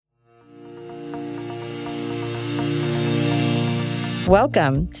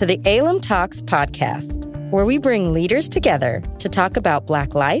Welcome to the Alum Talks podcast, where we bring leaders together to talk about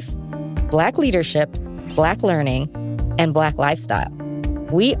Black life, Black leadership, Black learning, and Black lifestyle.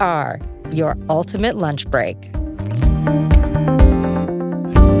 We are your ultimate lunch break.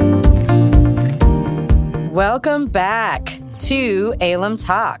 Welcome back to Alum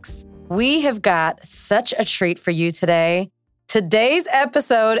Talks. We have got such a treat for you today. Today's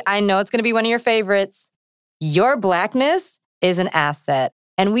episode, I know it's going to be one of your favorites. Your Blackness is an asset.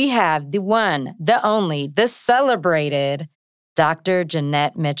 And we have the one, the only, the celebrated Dr.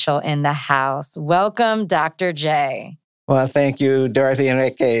 Jeanette Mitchell in the house. Welcome, Dr. J. Well, thank you, Dorothy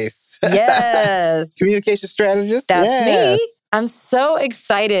Enriquez. Yes. Communication strategist. That's me. I'm so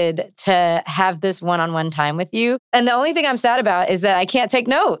excited to have this one-on-one time with you. And the only thing I'm sad about is that I can't take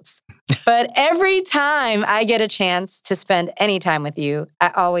notes. But every time I get a chance to spend any time with you, I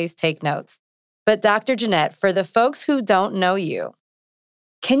always take notes. But Dr. Jeanette, for the folks who don't know you,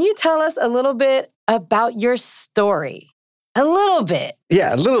 can you tell us a little bit about your story? A little bit.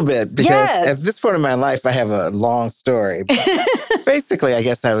 Yeah, a little bit. Because at this point in my life, I have a long story. Basically, I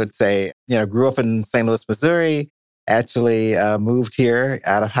guess I would say, grew up in St. Louis, Missouri, actually moved here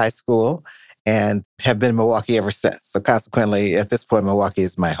out of high school and have been in Milwaukee ever since. So consequently, at this point, Milwaukee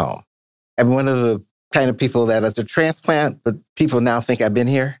is my home. I'm one of the kind of people that is a transplant, but people now think I've been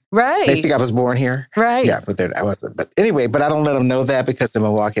here. Right. They think I was born here. Right. Yeah, but I wasn't. But anyway, I don't let them know that because in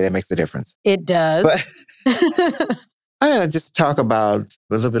Milwaukee, that makes a difference. It does. But I'm going to just talk about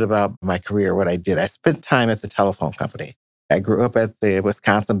a little bit about my career, what I did. I spent time at the telephone company. I grew up at the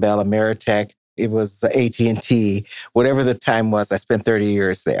Wisconsin Bell, Ameritech. It was AT&T. Whatever the time was, I spent 30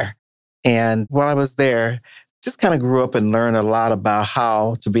 years there. And while I was there, just kind of grew up and learned a lot about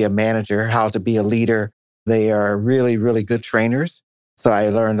how to be a manager, how to be a leader. They are really, really good trainers. So I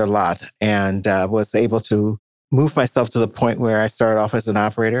learned a lot and was able to move myself to the point where I started off as an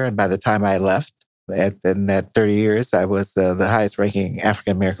operator. And by the time I left, in that 30 years, I was the highest ranking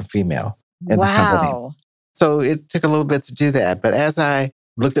African-American female in the company. So it took a little bit to do that. But as I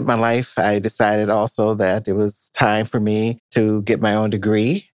looked at my life, I decided also that it was time for me to get my own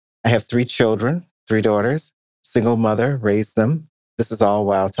degree. I have 3 children, 3 daughters. Single mother, raised them. This is all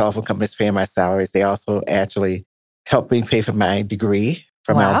while telephone companies paying my salaries. They also actually helped me pay for my degree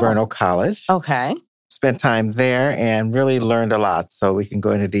from Mount Vernon College. Okay. Spent time there and really learned a lot. So we can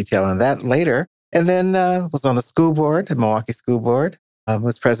go into detail on that later. And then was on the school board, the Milwaukee School Board.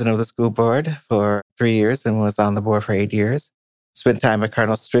 Was president of the school board for 3 years and was on the board for 8 years. Spent time at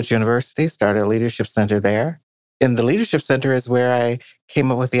Cardinal Stritch University, started a leadership center there. In the Leadership Center is where I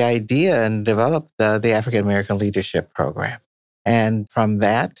came up with the idea and developed the African American Leadership Program. And from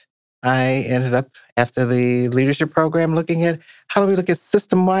that, I ended up, after the leadership program, looking at how do we look at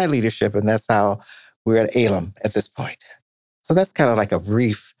system-wide leadership? And that's how we're at ALUM at this point. So that's kind of like a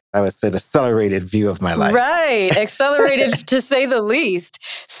brief, I would say, accelerated view of my life. Right. Accelerated to say the least.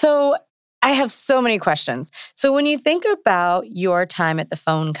 So I have so many questions. So when you think about your time at the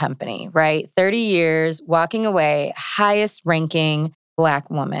phone company, right? 30 years, walking away, highest ranking Black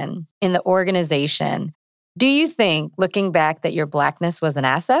woman in the organization. Do you think, looking back, that your Blackness was an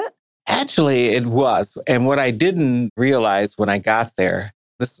asset? Actually, it was. And what I didn't realize when I got there,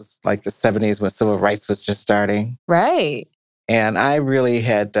 this was like the 70s when civil rights was just starting. Right. And I really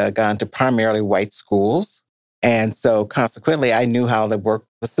had gone to primarily white schools. And so consequently, I knew how to work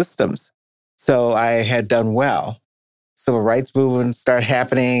the systems. So I had done well. Civil rights movement started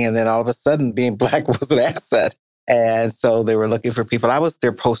happening, and then all of a sudden being Black was an asset. And so they were looking for people. I was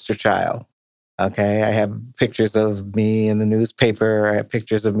their poster child. Okay, I have pictures of me in the newspaper. I have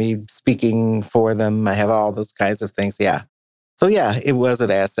pictures of me speaking for them. I have all those kinds of things. Yeah. So yeah, it was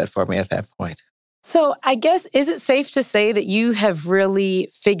an asset for me at that point. So I guess, is it safe to say that you have really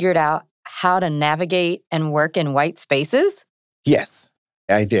figured out how to navigate and work in white spaces? Yes.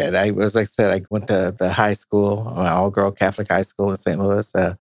 I did. As I said, I went to the high school, all-girl Catholic high school in St. Louis.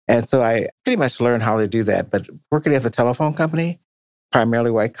 And so I pretty much learned how to do that. But working at the telephone company,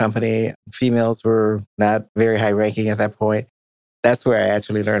 primarily white company, females were not very high ranking at that point. That's where I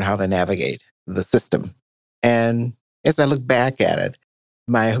actually learned how to navigate the system. And as I look back at it,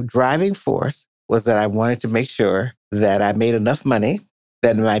 my driving force was that I wanted to make sure that I made enough money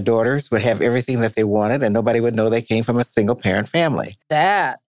that my daughters would have everything that they wanted and nobody would know they came from a single parent family.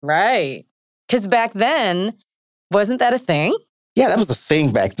 That, right. Because back then, wasn't that a thing? Yeah, that was a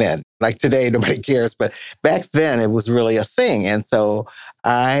thing back then. Like today, nobody cares. But back then, it was really a thing. And so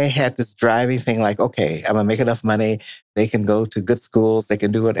I had this driving thing like, okay, I'm going to make enough money. They can go to good schools. They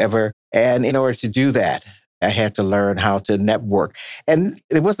can do whatever. And in order to do that, I had to learn how to network. And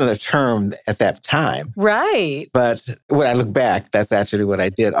it wasn't a term at that time. Right. But when I look back, that's actually what I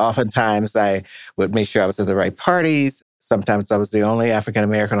did. Oftentimes, I would make sure I was at the right parties. Sometimes I was the only African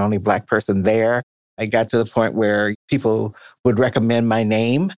American, only Black person there. I got to the point where people would recommend my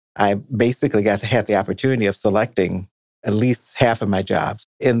name. I basically had the opportunity of selecting at least half of my jobs.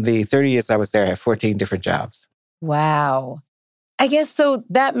 In the 30 years I was there, I had 14 different jobs. Wow. I guess so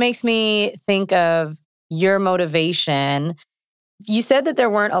that makes me think of your motivation. You said that there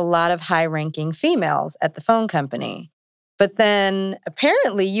weren't a lot of high-ranking females at the phone company, but then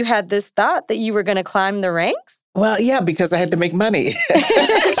apparently you had this thought that you were going to climb the ranks? Well, yeah, because I had to make money.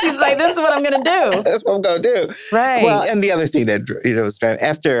 She's like, this is what I'm going to do. That's what I'm going to do. Right. Well, and the other thing that was driving,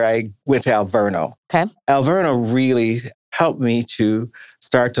 after I went to Alverno, Alverno really helped me to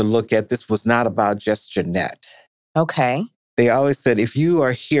start to look at this was not about just Jeanette. Okay. They always said, if you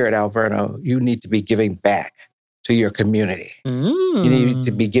are here at Alverno, you need to be giving back to your community. You need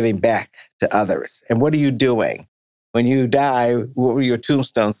to be giving back to others. And what are you doing? When you die, what will your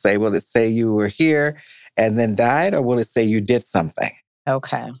tombstone say? Will it say you were here and then died, or will it say you did something?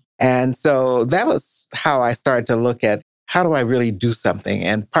 Okay. And so that was how I started to look at how do I really do something?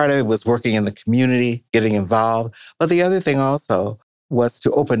 And part of it was working in the community, getting involved. But the other thing also was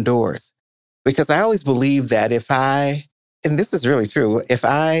to open doors. Because I always believed that and this is really true, if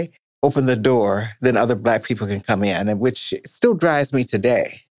I open the door, then other Black people can come in, and which still drives me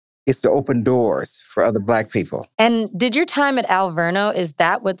today, is to open doors for other Black people. And did your time at Alverno, is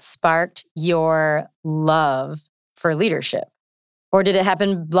that what sparked your love for leadership? Or did it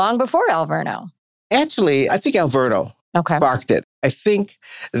happen long before Alverno? Actually, I think Alverno sparked it. I think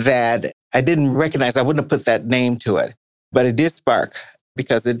that I didn't recognize, I wouldn't have put that name to it, but it did spark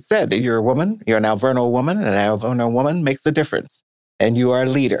because it said, you're a woman, you're an Alverno woman, and an Alverno woman makes a difference. And you are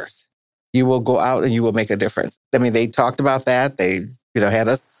leaders. You will go out and you will make a difference. I mean, they talked about that. They had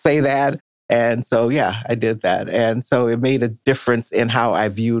us say that. And so, yeah, I did that. And so it made a difference in how I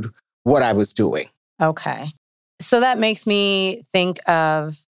viewed what I was doing. Okay. So that makes me think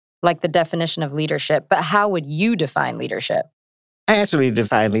of like the definition of leadership, but how would you define leadership? I actually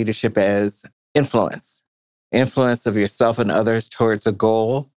define leadership as influence of yourself and others towards a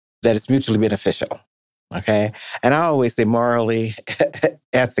goal that is mutually beneficial. Okay. And I always say morally,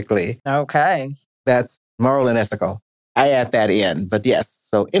 ethically. Okay. That's moral and ethical. I add that in, but yes,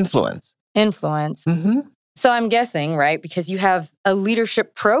 so influence. Influence. Mm-hmm. So I'm guessing, right, because you have a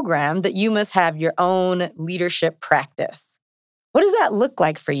leadership program, that you must have your own leadership practice. What does that look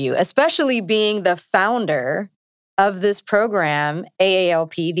like for you, especially being the founder of this program,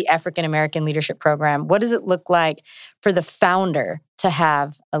 AALP, the African American Leadership Program? What does it look like for the founder to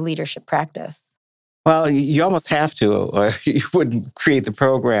have a leadership practice? Well, you almost have to, or you wouldn't create the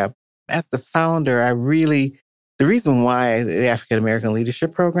program. As the founder, the reason why the African American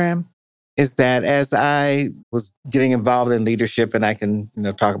Leadership Program is that as I was getting involved in leadership, and I can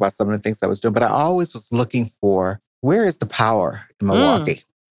talk about some of the things I was doing, but I always was looking for, where is the power in Milwaukee?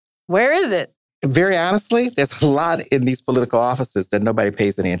 Where is it? Very honestly, there's a lot in these political offices that nobody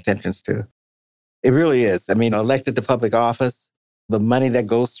pays any attention to. It really is. I mean, elected to public office, the money that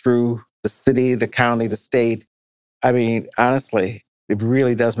goes through the city, the county, the state. I mean, honestly, it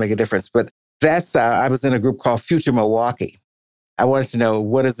really does make a difference. But I was in a group called Future Milwaukee. I wanted to know,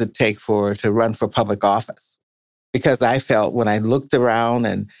 what does it take to run for public office? Because I felt when I looked around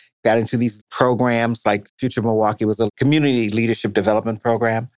and got into these programs, like Future Milwaukee was a community leadership development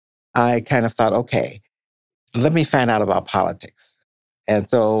program, I kind of thought, okay, let me find out about politics. And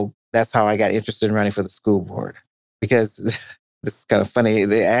so that's how I got interested in running for the school board. Because this is kind of funny.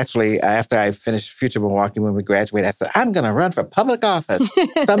 They actually, after I finished Future Milwaukee, when we graduated, I said, I'm going to run for public office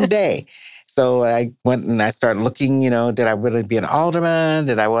someday. So I went and I started looking, did I want to be an alderman?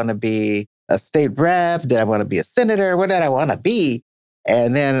 Did I want to be a state rep? Did I want to be a senator? What did I want to be?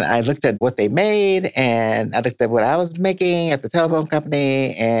 And then I looked at what they made, and I looked at what I was making at the telephone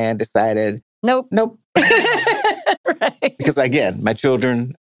company and decided, nope. Right. Because again, my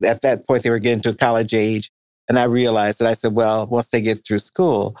children, at that point, they were getting to college age. And I realized, and I said, well, once they get through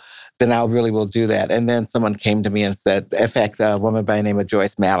school, then I really will do that. And then someone came to me and said, in fact, a woman by the name of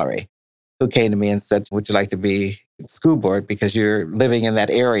Joyce Mallory, who came to me and said, would you like to be school board? Because you're living in that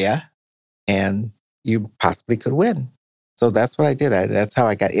area and you possibly could win. So that's what I did. That's how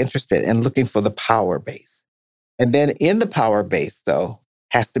I got interested in looking for the power base. And then in the power base, though,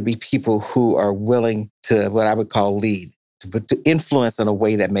 has to be people who are willing to, what I would call lead, to influence in a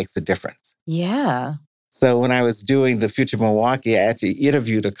way that makes a difference. Yeah. So when I was doing the Future Milwaukee, I actually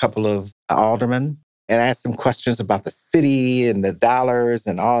interviewed a couple of aldermen and asked them questions about the city and the dollars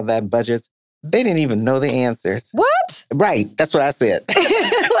and all of that budgets. They didn't even know the answers. What? Right. That's what I said.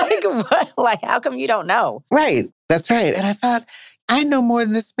 Like, what? Like, how come you don't know? Right. That's right. And I thought, I know more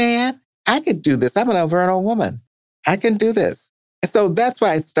than this man. I could do this. I'm an Alverno woman. I can do this. And so that's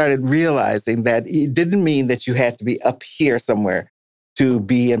why I started realizing that it didn't mean that you had to be up here somewhere to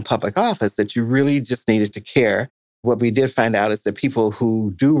be in public office, that you really just needed to care. What we did find out is that people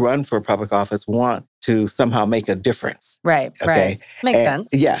who do run for public office want to somehow make a difference. Right, right. Makes sense.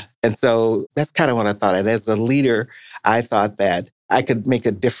 Yeah. And so that's kind of what I thought. And as a leader, I thought that I could make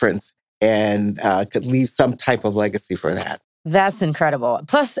a difference and could leave some type of legacy for that. That's incredible.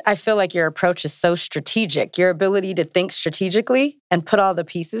 Plus, I feel like your approach is so strategic. Your ability to think strategically and put all the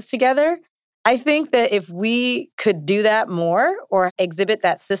pieces together. I think that if we could do that more or exhibit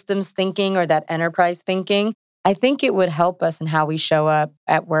that systems thinking or that enterprise thinking, I think it would help us in how we show up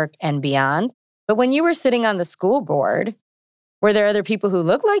at work and beyond. But when you were sitting on the school board, were there other people who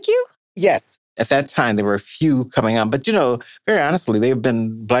looked like you? Yes. At that time, there were a few coming on. But, very honestly, there have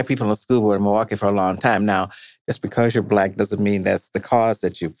been Black people on the school board in Milwaukee for a long time. Now, just because you're Black doesn't mean that's the cause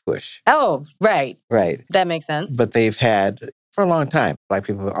that you push. Oh, right. Right. That makes sense. But they've had, for a long time, Black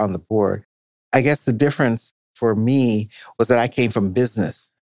people on the board. I guess the difference for me was that I came from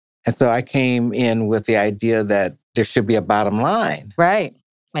business. And so I came in with the idea that there should be a bottom line. Right.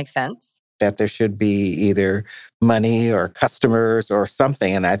 Makes sense. That there should be either money or customers or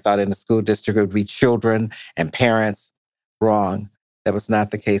something. And I thought in the school district it would be children and parents. Wrong. That was not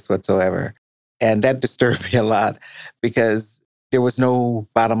the case whatsoever. And that disturbed me a lot because there was no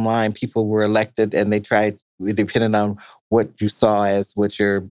bottom line. People were elected and they tried, depending on what you saw as what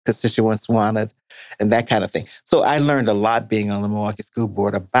your constituents wanted and that kind of thing. So I learned a lot being on the Milwaukee School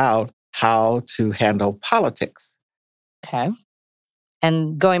Board about how to handle politics. Okay.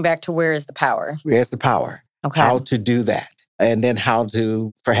 And going back to where is the power? Where's the power? Okay. How to do that. And then how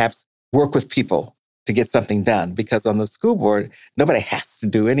to perhaps work with people to get something done. Because on the school board, nobody has to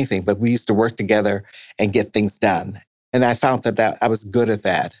do anything, but we used to work together and get things done. And I found that I was good at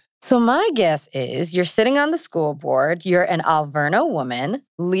that. So my guess is you're sitting on the school board, you're an Alverno woman,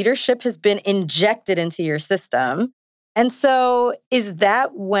 leadership has been injected into your system. And so is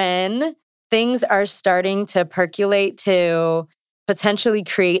that when things are starting to percolate to potentially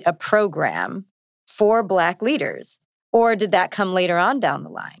create a program for Black leaders? Or did that come later on down the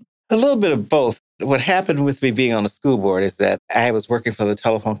line? A little bit of both. What happened with me being on the school board is that I was working for the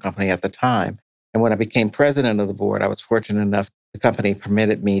telephone company at the time. And when I became president of the board, I was fortunate enough the company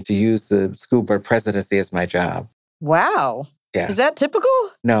permitted me to use the school board presidency as my job. Wow. Yeah. Is that typical?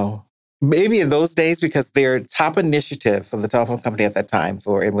 No. Maybe in those days, because their top initiative for the telephone company at that time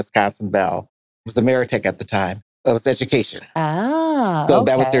in Wisconsin Bell was Ameritech at the time. It was education. So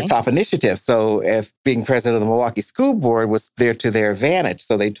that was their top initiative. So if being president of the Milwaukee School Board was there to their advantage.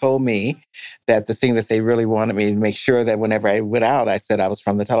 So they told me that the thing that they really wanted me to make sure that whenever I went out, I said I was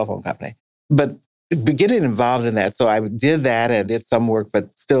from the telephone company. But getting involved in that, so I did that and did some work,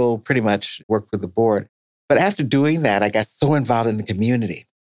 but still pretty much worked with the board. But after doing that, I got so involved in the community.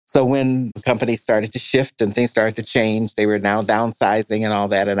 So when the company started to shift and things started to change, they were now downsizing and all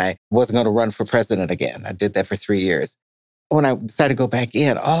that. And I wasn't going to run for president again. I did that for 3 years. When I decided to go back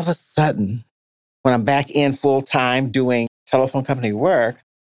in, all of a sudden, when I'm back in full time doing telephone company work,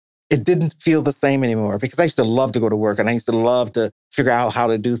 it didn't feel the same anymore because I used to love to go to work and I used to love to figure out how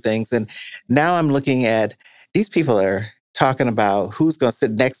to do things. And now I'm looking at these people are talking about who's going to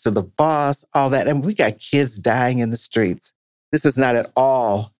sit next to the boss, all that. And we got kids dying in the streets. This is not at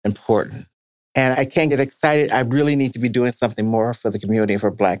all important. And I can't get excited. I really need to be doing something more for the community and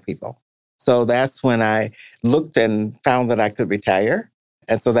for Black people. So that's when I looked and found that I could retire.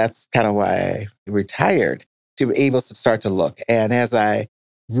 And so that's kind of why I retired, to be able to start to look. And as I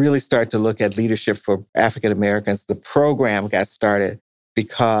really start to look at leadership for African Americans, the program got started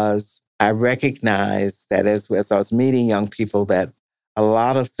because I recognized that as I was meeting young people, that a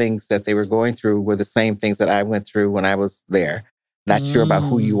lot of things that they were going through were the same things that I went through when I was there. Not sure about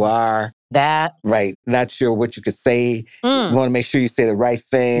who you are. That. Right. Not sure what you could say. You want to make sure you say the right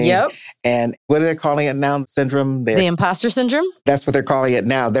thing. Yep. And what are they calling it now? Syndrome? The imposter syndrome? That's what they're calling it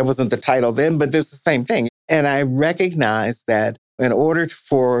now. That wasn't the title then, but it's the same thing. And I recognize that in order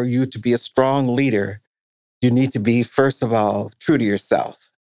for you to be a strong leader, you need to be, first of all, true to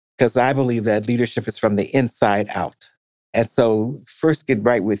yourself. Because I believe that leadership is from the inside out. And so first get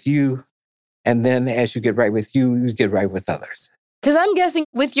right with you. And then as you get right with you, you get right with others. Because I'm guessing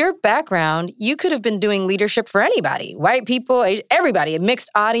with your background, you could have been doing leadership for anybody, white people, everybody, a mixed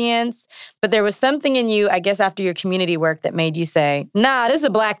audience. But there was something in you, I guess, after your community work that made you say, nah, this is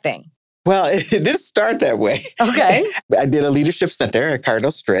a Black thing. Well, it didn't start that way. Okay. I did a leadership center at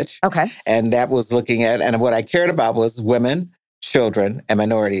Cardinal Stritch. Okay. And that was looking at, and what I cared about was women, children, and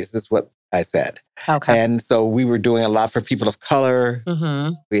minorities, is what I said. Okay. And so we were doing a lot for people of color.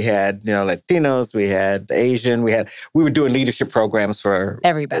 Mm-hmm. We had, Latinos, we had Asian, we were doing leadership programs for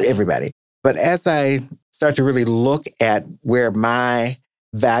everybody. But as I started to really look at where my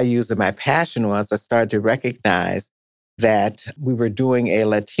values and my passion was, I started to recognize that we were doing a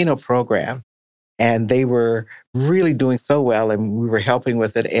Latino program and they were really doing so well and we were helping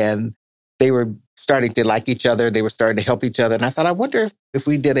with it and they were starting to like each other. They were starting to help each other. And I thought, I wonder if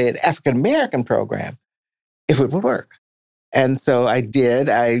we did an African-American program, if it would work. And so I did.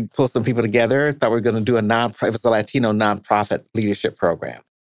 I pulled some people together, thought we were going to do it was a Latino nonprofit leadership program.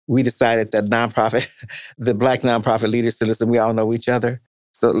 We decided that the Black nonprofit leaders said, listen, we all know each other.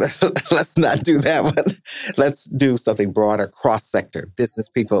 So let's not do that one. Let's do something broader, cross-sector, business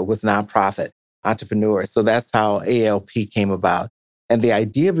people with nonprofit entrepreneurs. So that's how ALP came about. And the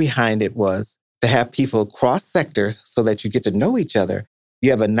idea behind it was to have people cross-sector so that you get to know each other.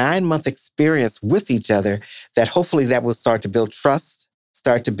 You have a 9-month experience with each other that hopefully that will start to build trust,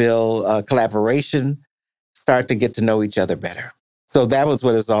 start to build collaboration, start to get to know each other better. So that was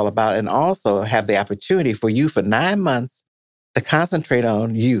what it was all about. And also have the opportunity for you for 9 months to concentrate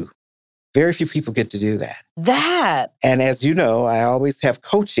on you. Very few people get to do that. And as you know, I always have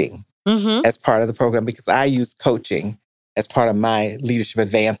coaching as part of the program because I use coaching as part of my leadership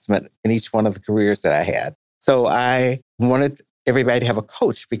advancement in each one of the careers that I had. So I wanted everybody to have a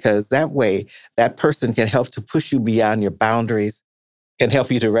coach because that way that person can help to push you beyond your boundaries, can help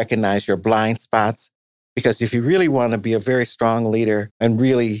you to recognize your blind spots. Because if you really want to be a very strong leader and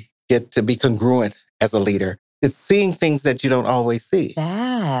really get to be congruent as a leader, it's seeing things that you don't always see.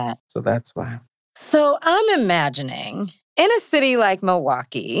 So that's why. So I'm imagining in a city like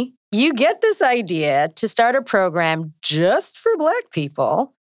Milwaukee, you get this idea to start a program just for Black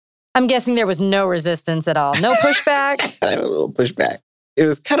people. I'm guessing there was no resistance at all, no pushback? I had a little pushback. It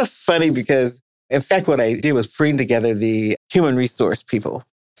was kind of funny because, in fact, what I did was bring together the human resource people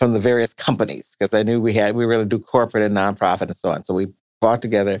from the various companies because I knew we were going to do corporate and nonprofit and so on. So we brought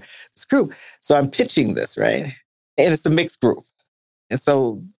together this group. So I'm pitching this, right? And it's a mixed group. And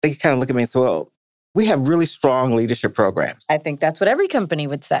so they kind of look at me and say, well, we have really strong leadership programs. I think that's what every company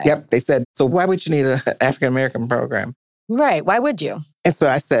would say. Yep. They said, so why would you need an African-American program? Right. Why would you? And so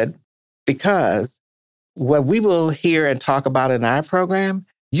I said, because what we will hear and talk about in our program,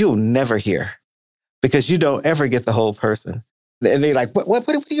 you'll never hear because you don't ever get the whole person. And they're like, what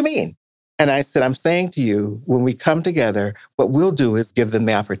do you mean? And I said, I'm saying to you, when we come together, what we'll do is give them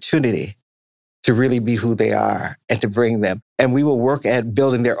the opportunity to really be who they are and to bring them. And we will work at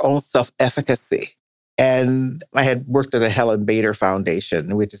building their own self-efficacy. And I had worked at the Helen Bader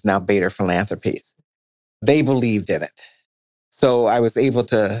Foundation, which is now Bader Philanthropies. They believed in it. So I was able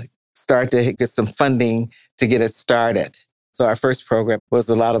to start to get some funding to get it started. So our first program was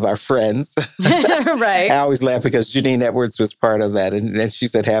a lot of our friends. Right. I always laugh because Janine Edwards was part of that. And she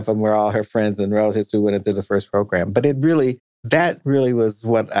said half of them were all her friends and relatives who went into the first program. But that really was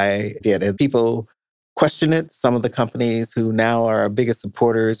what I did. And people questioned it. Some of the companies who now are our biggest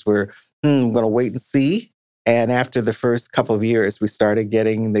supporters were, I'm going to wait and see. And after the first couple of years, they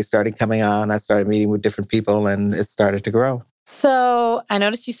started coming on. I started meeting with different people and it started to grow. So I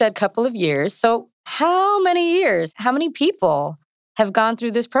noticed you said couple of years. So how many years, how many people have gone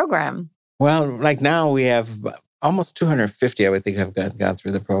through this program? Well, like now we have almost 250, I would think, have gone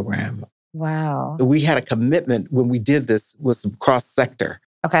through the program. Wow. We had a commitment when we did this was cross-sector.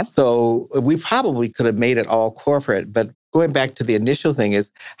 Okay. So we probably could have made it all corporate, but going back to the initial thing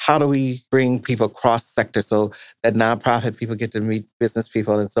is how do we bring people cross-sector so that nonprofit people get to meet business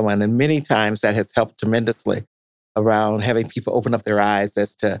people and so on. And many times that has helped tremendously around having people open up their eyes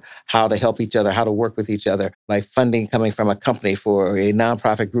as to how to help each other, how to work with each other, like funding coming from a company for a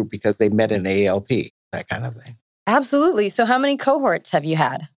nonprofit group because they met in ALP, that kind of thing. Absolutely. So how many cohorts have you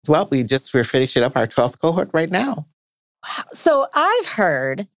had? Well, we're finishing up our 12th cohort right now. Wow. So I've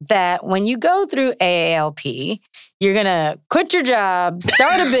heard that when you go through AALP, you're going to quit your job,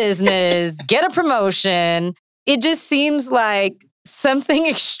 start a business, get a promotion. It just seems like something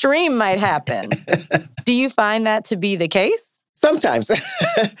extreme might happen. Do you find that to be the case? Sometimes.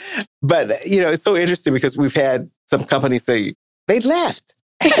 But, it's so interesting because we've had some companies say, they left.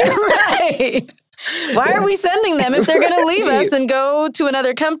 Right. Why are we sending them if they're going to leave us and go to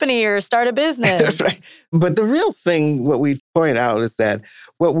another company or start a business? Right. But the real thing, what we point out is that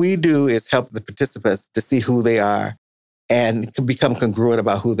what we do is help the participants to see who they are and become congruent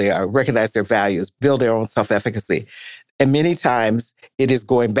about who they are, recognize their values, build their own self-efficacy. And many times it is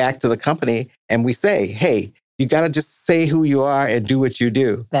going back to the company and we say, hey, you got to just say who you are and do what you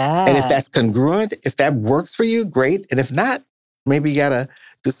do. And if that's congruent, if that works for you, great. And if not, maybe you got to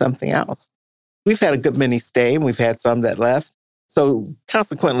do something else. We've had a good many stay and we've had some that left. So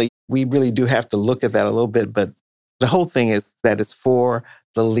consequently, we really do have to look at that a little bit. But the whole thing is that it's for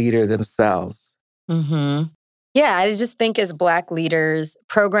the leader themselves. Mm-hmm. Yeah, I just think as Black leaders,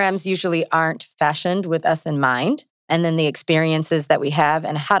 programs usually aren't fashioned with us in mind. And then the experiences that we have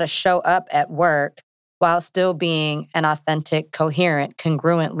and how to show up at work while still being an authentic, coherent,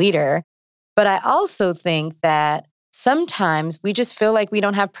 congruent leader. But I also think that sometimes we just feel like we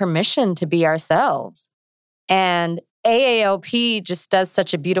don't have permission to be ourselves. And AALP just does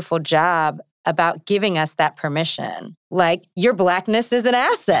such a beautiful job about giving us that permission. Like, your Blackness is an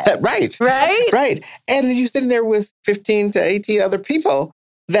asset. Right. Right? Right. And you're sitting there with 15 to 18 other people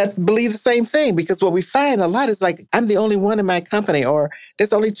that believe the same thing. Because what we find a lot is like, I'm the only one in my company, or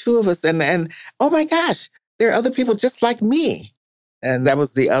there's only two of us. And oh my gosh, there are other people just like me. And that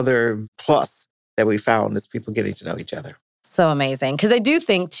was the other plus that we found, is people getting to know each other. So amazing. Because I do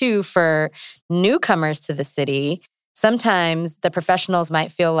think, too, for newcomers to the city, sometimes the professionals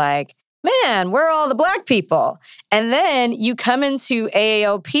might feel like, man, we're all the Black people. And then you come into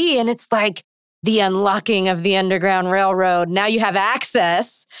AALP and it's like the unlocking of the Underground Railroad. Now you have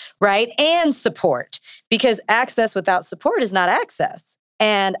access, right? And support. Because access without support is not access.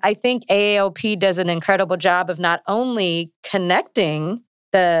 And I think AALP does an incredible job of not only connecting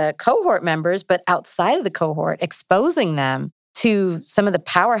the cohort members, but outside of the cohort, exposing them to some of the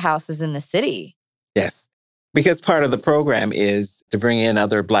powerhouses in the city. Yes. Because part of the program is to bring in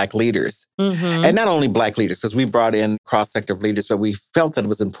other Black leaders. Mm-hmm. And not only Black leaders, because we brought in cross-sector leaders, but we felt that it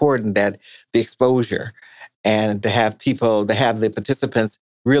was important that the exposure and to have people, to have the participants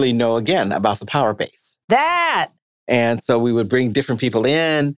really know, again, about the power base. That! And so we would bring different people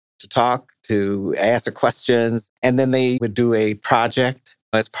in to talk, to answer questions, and then they would do a project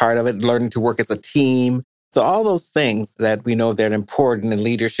as part of it, learning to work as a team. So all those things that we know that are important in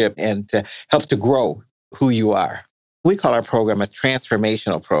leadership and to help to grow who you are. We call our program a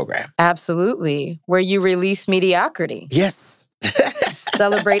transformational program. Absolutely. Where you release mediocrity. Yes.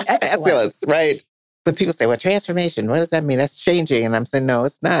 Celebrate excellence. Excellence, right. But people say, well, transformation, what does that mean? That's changing. And I'm saying, no,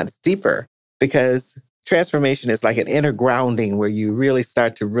 it's not. It's deeper. Because transformation is like an inner grounding where you really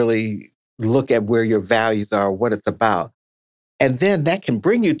start to really look at where your values are, what it's about. And then that can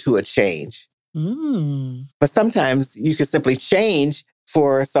bring you to a change. But sometimes you can simply change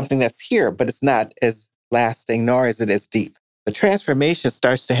for something that's here, but it's not as lasting, nor is it as deep. The transformation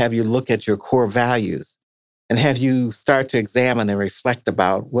starts to have you look at your core values and have you start to examine and reflect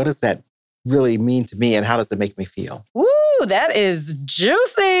about, what does that really mean to me and how does it make me feel? Woo, that is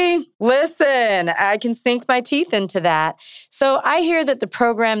juicy. Listen, I can sink my teeth into that. So I hear that the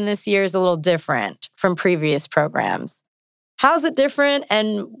program this year is a little different from previous programs. How's it different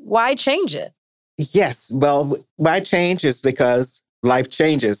and why change it? Yes. Well, why change is because life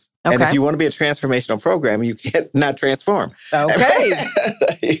changes. Okay. And if you want to be a transformational program, you can't not transform. Okay.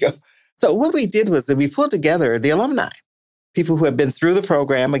 There you go. So what we did was that we pulled together the alumni, people who have been through the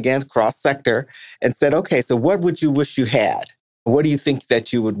program, again, cross-sector, and said, okay, so what would you wish you had? What do you think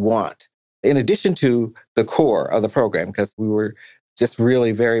that you would want? In addition to the core of the program, because we were just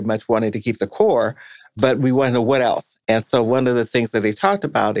really very much wanting to keep the core, but we want to know what else. And so one of the things that they talked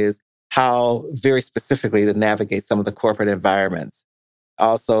about is how very specifically to navigate some of the corporate environments.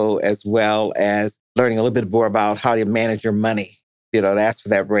 Also, as well as learning a little bit more about how to manage your money, to ask for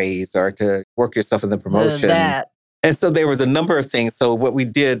that raise or to work yourself in the promotion. And so there was a number of things. So what we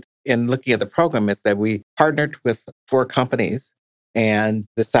did in looking at the program is that we partnered with 4 companies and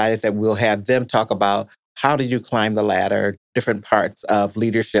decided that we'll have them talk about how did you climb the ladder, different parts of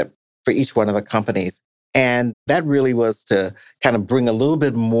leadership for each one of the companies. And that really was to kind of bring a little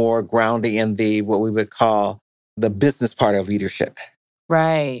bit more grounding in the, what we would call the business part of leadership.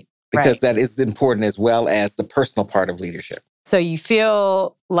 Right. Because that is important as well as the personal part of leadership. So you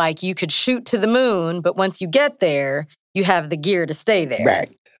feel like you could shoot to the moon, but once you get there, you have the gear to stay there.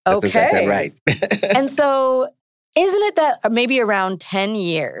 Right. That's exactly right. And so isn't it that maybe around 10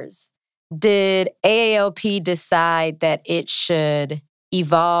 years, did AALP decide that it should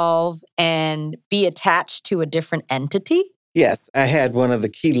evolve and be attached to a different entity? Yes. I had one of the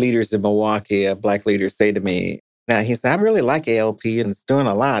key leaders in Milwaukee, a Black leader, say to me, now he said, I really like AALP and it's doing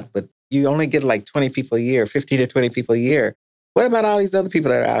a lot, but you only get like 20 people a year, 15 to 20 people a year. What about all these other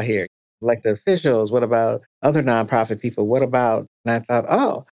people that are out here? Elected officials? What about other nonprofit people? What about, and I thought,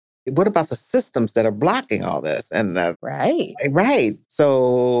 oh, what about the systems that are blocking all this? And Right.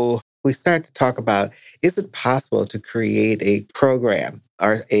 So we started to talk about, is it possible to create a program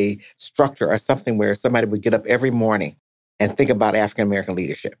or a structure or something where somebody would get up every morning and think about African American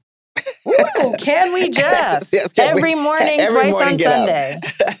leadership? Ooh, can we just? Yes, Every morning, every twice morning on get Sunday.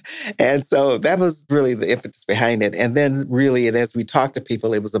 up. And so that was really the impetus behind it. And then really, and as we talked to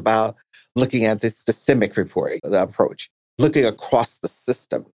people, it was about looking at this systemic report, the approach, looking across the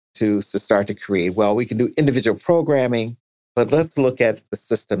system to start to create, well, we can do individual programming, but let's look at the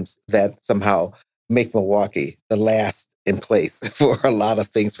systems that somehow make Milwaukee the last in place for a lot of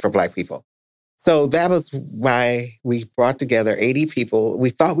things for Black people. So that was why we brought together 80 people.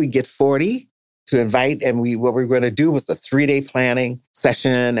 We thought we'd get 40 to invite, and what we were going to do was a 3-day planning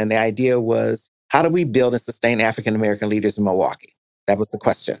session. And the idea was, how do we build and sustain African American leaders in Milwaukee? That was the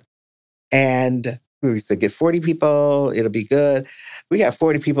question. And we said, get 40 people, it'll be good. We got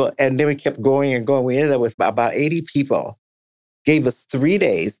 40 people, and then we kept going and going. We ended up with about 80 people. Gave us 3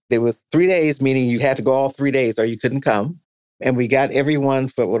 days. There was 3 days, meaning you had to go all 3 days or you couldn't come. And we got everyone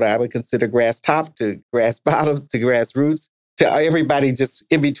from what I would consider grass top to grass bottom to grassroots to everybody just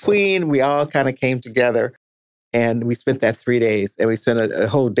in between. We all kind of came together, and we spent that 3 days, and we spent a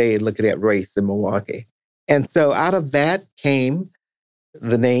whole day looking at race in Milwaukee. And so out of that came,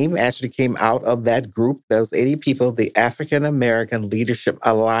 the name actually came out of that group, those 80 people, the African American Leadership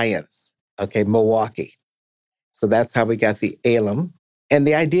Alliance, Milwaukee. So that's how we got the ALEM. And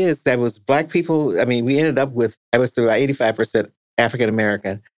the idea is that was Black people. I mean, we ended up with, I would say about 85% African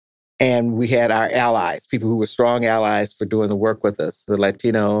American. And we had our allies, people who were strong allies for doing the work with us, the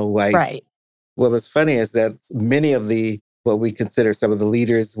Latino, white. Right. What was funny is that many of what we consider some of the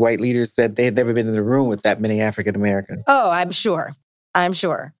leaders, white leaders, said they had never been in the room with that many African Americans. Oh, I'm sure.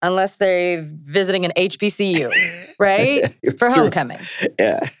 Unless they're visiting an HBCU, right? For homecoming.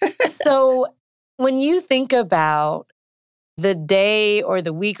 Yeah. So when you think about the day or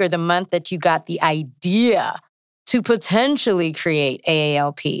the week or the month that you got the idea to potentially create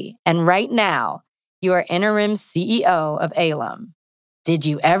AALP, and right now you are interim CEO of ALEM, did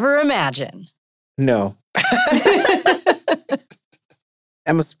you ever imagine? No.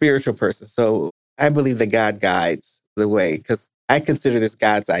 I'm a spiritual person, so I believe that God guides the way, because I consider this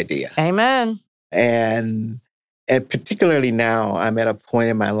God's idea. Amen. And particularly now, I'm at a point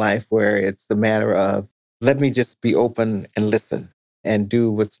in my life where it's a matter of, let me just be open and listen and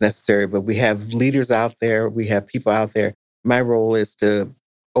do what's necessary. But we have leaders out there. We have people out there. My role is to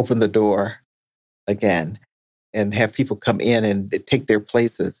open the door again and have people come in and take their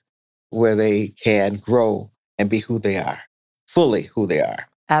places where they can grow and be who they are, fully who they are.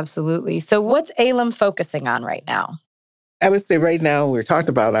 Absolutely. So what's ALEM focusing on right now? I would say right now we're talking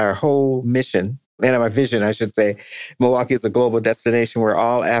about our whole mission, and our vision, I should say. Milwaukee is a global destination where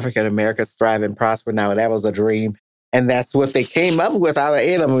all African Americans thrive and prosper. Now, that was a dream. And that's what they came up with out of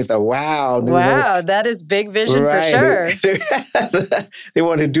ALEM. We thought, wow. Wow, that is big vision for sure. They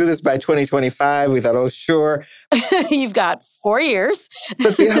wanted to do this by 2025. We thought, oh, sure. You've got 4 years.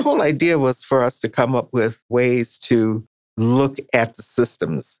 But the whole idea was for us to come up with ways to look at the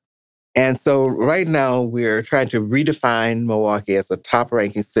systems. And so right now we're trying to redefine Milwaukee as a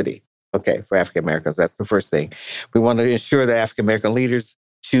top-ranking city. For African Americans, that's the first thing. We want to ensure that African American leaders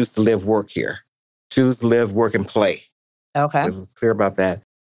choose to live, work here, choose, live, work, and play. Okay. We're clear about that.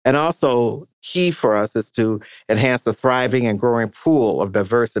 And also, key for us is to enhance the thriving and growing pool of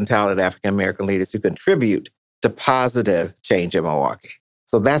diverse and talented African American leaders who contribute to positive change in Milwaukee.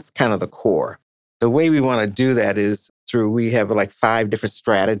 So that's kind of the core. The way we want to do that is we have like 5 different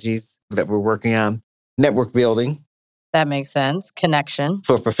strategies that we're working on. Network building. That makes sense. Connection.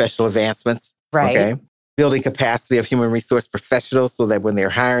 For professional advancements. Right. Building capacity of human resource professionals so that when they're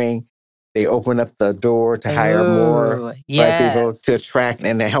hiring, they open up the door to hire more Black people, to attract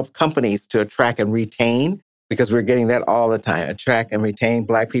and to help companies to attract and retain, because we're getting that all the time, attract and retain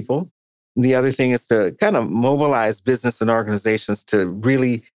Black people. The other thing is to kind of mobilize business and organizations to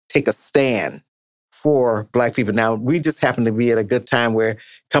really take a stand for Black people. Now, we just happen to be at a good time where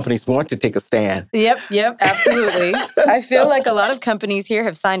companies want to take a stand. Yep, absolutely. I feel like a lot of companies here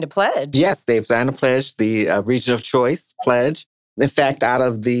have signed a pledge. Yes, they've signed a pledge, the Region of Choice pledge. In fact, out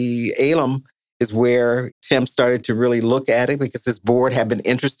of the ALEM is where Tim started to really look at it, because his board had been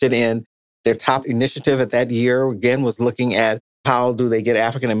interested in their top initiative at that year, again, was looking at how do they get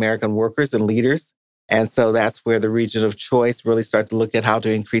African American workers and leaders. And so that's where the Region of Choice really started to look at how to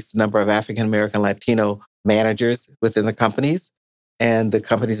increase the number of African American Latino managers within the companies. And the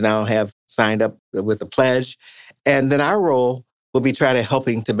companies now have signed up with a pledge. And then our role will be trying to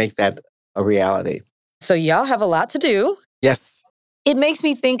helping to make that a reality. So y'all have a lot to do. Yes. It makes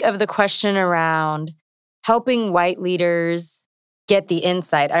me think of the question around helping white leaders get the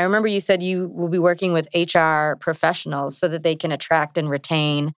insight. I remember you said you will be working with HR professionals so that they can attract and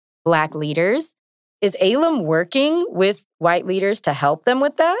retain Black leaders. Is ALUM working with white leaders to help them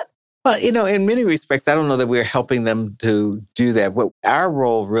with that? Well, in many respects, I don't know that we're helping them to do that. What our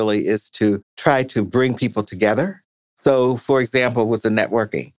role really is to try to bring people together. So, for example, with the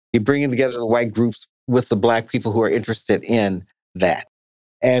networking, you're bringing together the white groups with the Black people who are interested in that.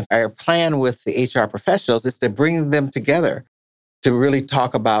 And our plan with the HR professionals is to bring them together to really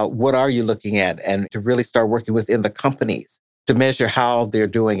talk about what are you looking at and to really start working within the companies to measure how they're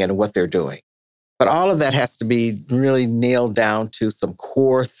doing and what they're doing. But all of that has to be really nailed down to some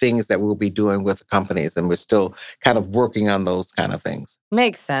core things that we'll be doing with the companies. And we're still kind of working on those kind of things.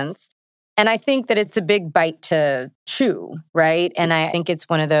 Makes sense. And I think that it's a big bite to chew, right? And I think it's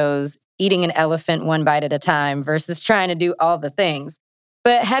one of those eating an elephant one bite at a time versus trying to do all the things.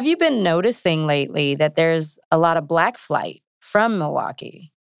 But have you been noticing lately that there's a lot of Black flight from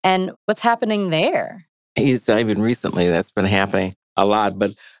Milwaukee? And what's happening there? Even recently, that's been happening a lot.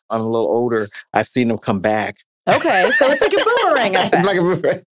 But I'm a little older. I've seen them come back. Okay, so it's like a boomerang effect. It's like a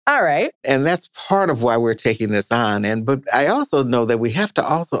boomerang. All right. And that's part of why we're taking this on. But I also know that we have to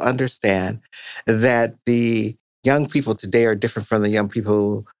also understand that the young people today are different from the young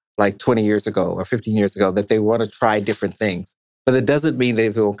people like 20 years ago or 15 years ago, that they want to try different things. But it doesn't mean they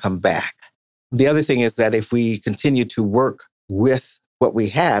will come back. The other thing is that if we continue to work with what we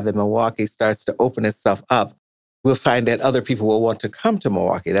have and Milwaukee starts to open itself up, we'll find that other people will want to come to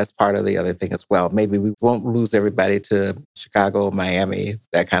Milwaukee. That's part of the other thing as well. Maybe we won't lose everybody to Chicago, Miami,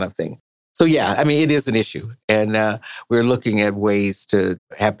 that kind of thing. So yeah, I mean, it is an issue. And we're looking at ways to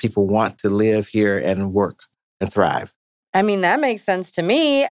have people want to live here and work and thrive. I mean, that makes sense to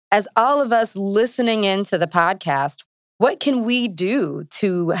me. As all of us listening into the podcast, what can we do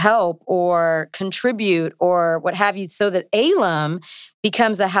to help or contribute or what have you so that ALUM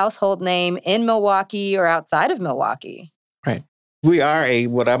becomes a household name in Milwaukee or outside of Milwaukee? Right. We are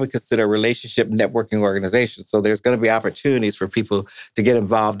what I would consider a relationship networking organization. So there's going to be opportunities for people to get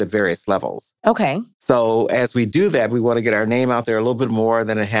involved at various levels. Okay. So as we do that, we want to get our name out there a little bit more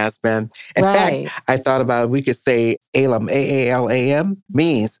than it has been. In fact, I thought about we could say ALAM, AALAM,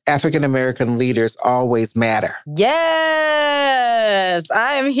 means African American leaders always matter. Yes,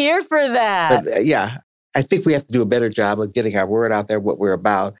 I am here for that. But I think we have to do a better job of getting our word out there, what we're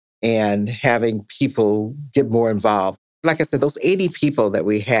about, and having people get more involved. Like I said, those 80 people that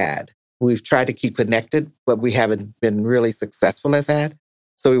we had, we've tried to keep connected, but we haven't been really successful at that.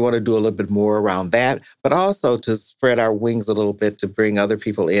 So we want to do a little bit more around that, but also to spread our wings a little bit to bring other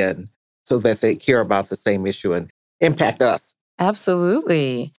people in so that they care about the same issue and impact us.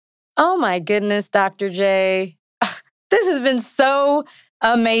 Absolutely. Oh my goodness, Dr. J. This has been so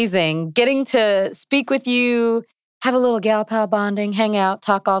amazing. Getting to speak with you, have a little gal pal bonding, hang out,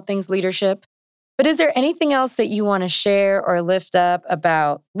 talk all things leadership. But is there anything else that you want to share or lift up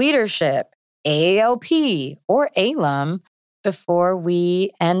about leadership, AALP, or ALUM before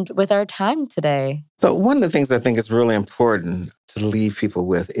we end with our time today? So one of the things I think is really important to leave people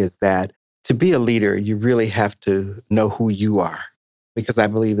with is that to be a leader, you really have to know who you are, because I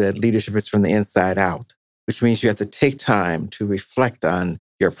believe that leadership is from the inside out, which means you have to take time to reflect on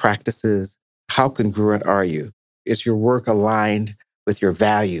your practices. How congruent are you? Is your work aligned with your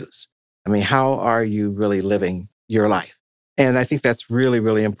values? I mean, how are you really living your life? And I think that's really,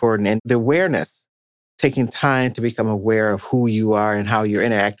 really important. And the awareness, taking time to become aware of who you are and how you're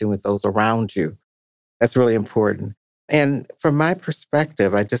interacting with those around you, that's really important. And from my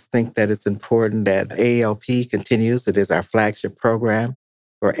perspective, I just think that it's important that AALP continues. It is our flagship program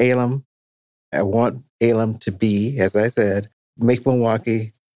for ALUM. I want ALUM to be, as I said, make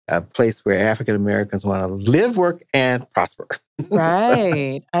Milwaukee a place where African Americans want to live, work, and prosper.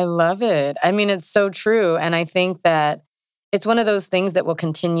 Right. I love it. I mean, it's so true. And I think that it's one of those things that will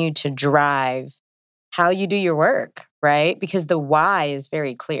continue to drive how you do your work, right? Because the why is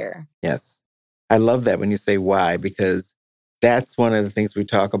very clear. Yes. I love that when you say why, because that's one of the things we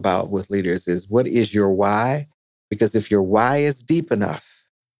talk about with leaders is what is your why? Because if your why is deep enough,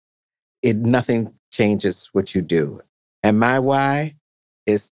 nothing changes what you do. And my why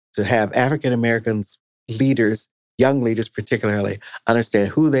is to have African Americans leaders, young leaders particularly, understand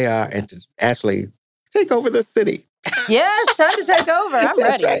who they are and to actually take over the city. Yes, time to take over. I'm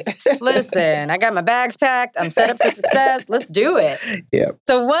ready. Right. Listen, I got my bags packed. I'm set up for success. Let's do it. Yeah.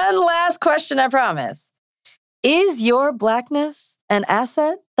 So one last question, I promise. Is your Blackness an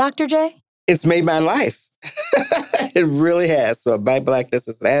asset, Dr. J? It's made my life. It really has. So my Blackness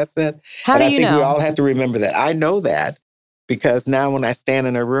is an asset. How do you know? I think we all have to remember that. I know that because now when I stand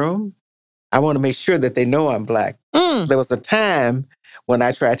in a room, I want to make sure that they know I'm Black. There was a time when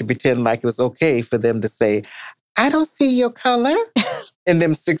I tried to pretend like it was okay for them to say, I don't see your color in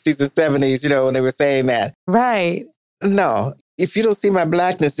them 60s and 70s, when they were saying that. Right. No, if you don't see my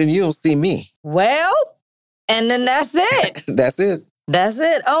Blackness, then you don't see me. Well, and then that's it. That's it. That's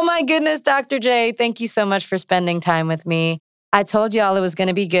it. Oh my goodness, Dr. J, thank you so much for spending time with me. I told y'all it was going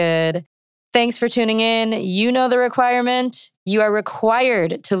to be good. Thanks for tuning in. You know the requirement. You are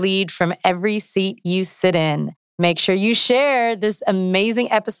required to lead from every seat you sit in. Make sure you share this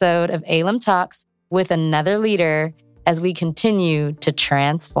amazing episode of Alum Talks with another leader as we continue to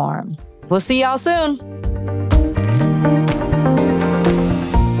transform. We'll see y'all soon.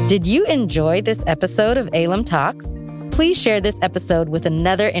 Did you enjoy this episode of Alum Talks? Please share this episode with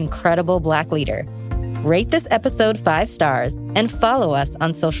another incredible Black leader. Rate this episode 5 stars and follow us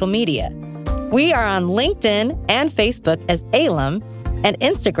on social media. We are on LinkedIn and Facebook as Alum and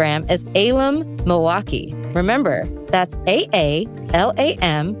Instagram as Alum Milwaukee. Remember, that's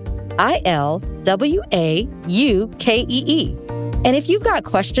AALAMILWAUKEE. And if you've got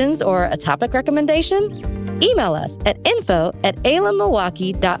questions or a topic recommendation, email us at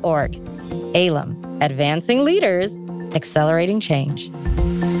info@alummilwaukee.org. Alum, advancing leaders, accelerating change.